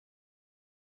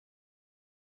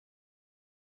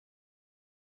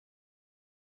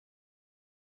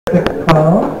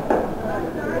Carl.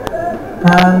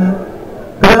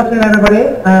 Good afternoon, everybody.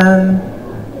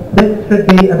 This should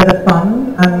be a bit of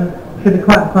fun, and should be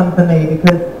quite fun for me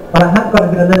because, well, I have got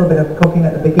to do a little bit of cooking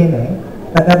at the beginning,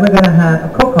 but then we're going to have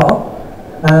a cook-off.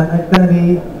 It's going to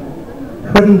be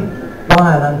pretty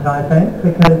violent, I think,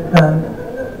 because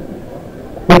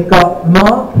we've got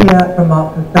Mark here from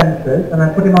Marks and Spencer's, and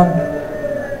I put him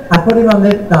on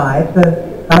this side, so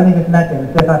I only just met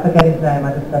him, so if I forget his name,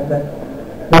 I just have to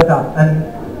look up. And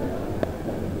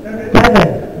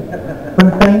Kevin from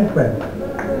Sainsbury's,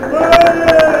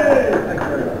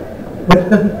 which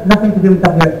doesn't nothing to do with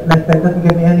WXMS, so it doesn't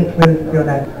give me any clues to your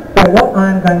name. So what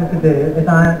I'm going to do is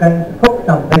I am going to cook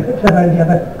something which I've only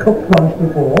ever cooked once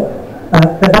before,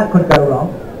 so that could go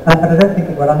wrong, but I don't think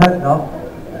it will, I hope not.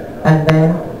 And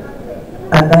then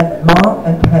Mark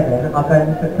and Kevin are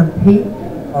going to compete,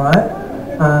 alright,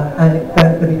 and it's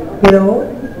going to be skill,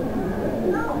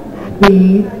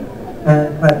 speed,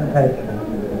 and presentation.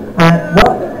 And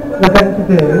what we're going to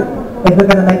do is we're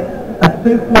going to make a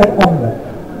souffle omelette,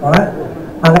 alright?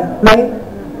 I'll explain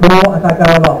more as I go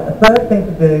along. The first thing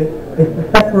to do is to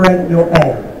separate your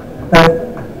eggs. So,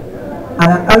 and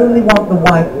I only want the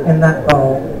whites in that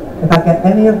bowl. If I get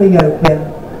any of the yolk in,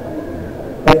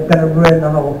 it's going to ruin the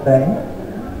whole thing.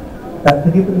 So,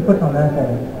 could you put your foot on there for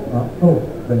me? Oh,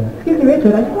 brilliant. Excuse me,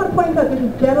 Richard, I just want to point out there's a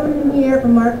gentleman here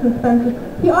from Marks and Spencer.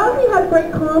 He obviously has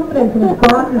great confidence in his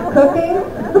boss's cooking.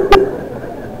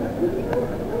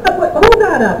 Hold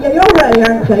that up. Yeah, you're ready,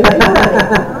 aren't you? Yeah, you're ready.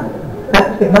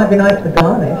 Actually, it might be nice to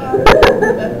garnish.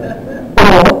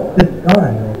 Or just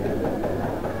garnish.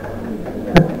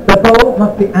 The bowl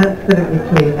must be absolutely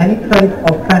clean. Any trace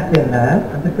of fat in there,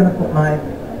 I'm just going to put my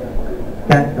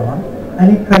gas on.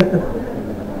 Any trace of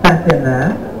fat in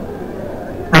there,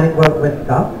 and it won't whisk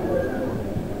up.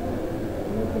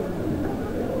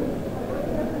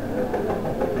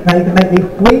 Now you can make these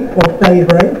sweet or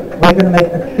savoury. We're going to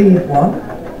make a cheese one.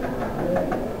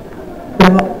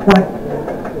 They're not quite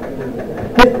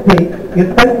crispy. You're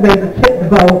supposed to be able to tip the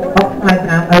bowl upside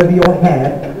down over your head,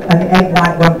 and the egg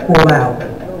white won't fall out.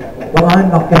 Well, I'm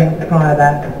not going to try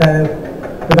that, because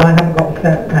I haven't got the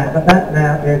chef's hat, but that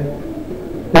now is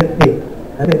 50.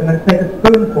 Okay, I'm going to take a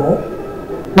spoonful.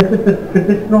 This is the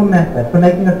traditional method for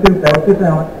making a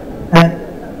souffle, and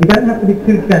you don't have to be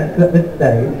too gentle at this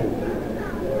stage.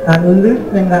 And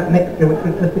loosening that mixture, which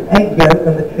is just the egg yolk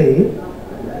and the cheese.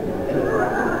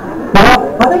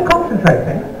 Now, are they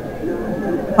concentrating?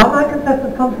 Are my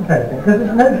contestants concentrating? Because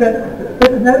this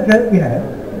is no joke, you know.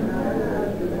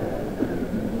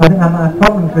 I think I might have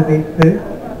problems with these two.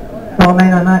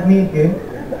 Charmaine, I might need you.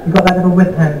 You've got that little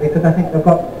whip handy, because I think they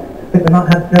might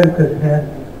have jokers here.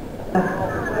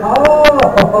 Oh!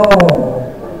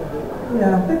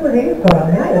 Yeah, I think what he's got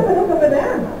on here. I know, look over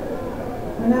there.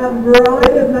 Now, Veronica,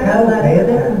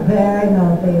 this is very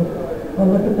healthy. Oh,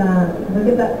 look at that. Look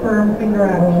at that firm finger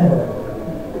action.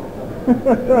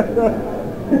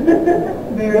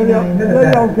 Very nice.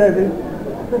 Okay,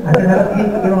 I don't know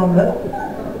if you're on the...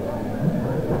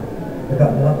 We've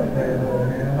got lots there.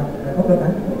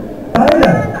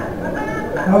 Amanda!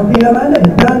 Okay, Amanda,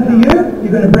 it's down to you.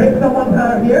 You're going to break someone's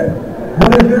heart here.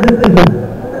 What is your decision?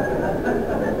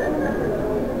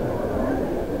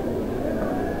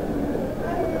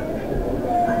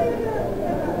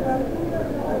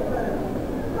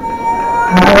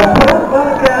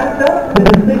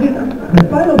 The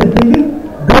final decision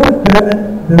goes to, and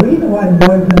the reason why I'm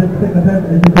going to this particular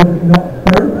person is because it's not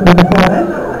first in the format.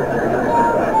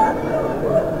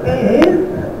 It is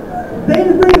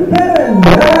Sainsbury's Kevin!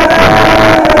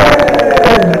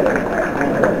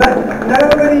 But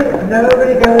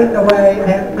nobody goes away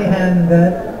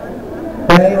empty-handed.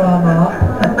 There you are, Mark.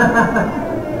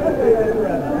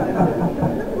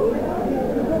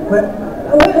 Wait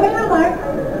now, Mark.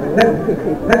 I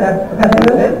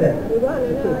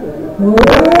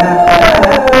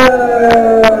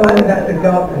think that should go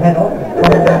up the head off.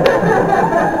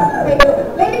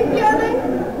 Ladies and gentlemen,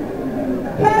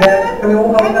 Kevin Yeah, can we all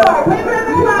hold and up? Mark, put him around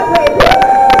the spotlight.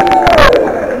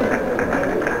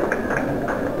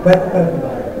 Where's the person?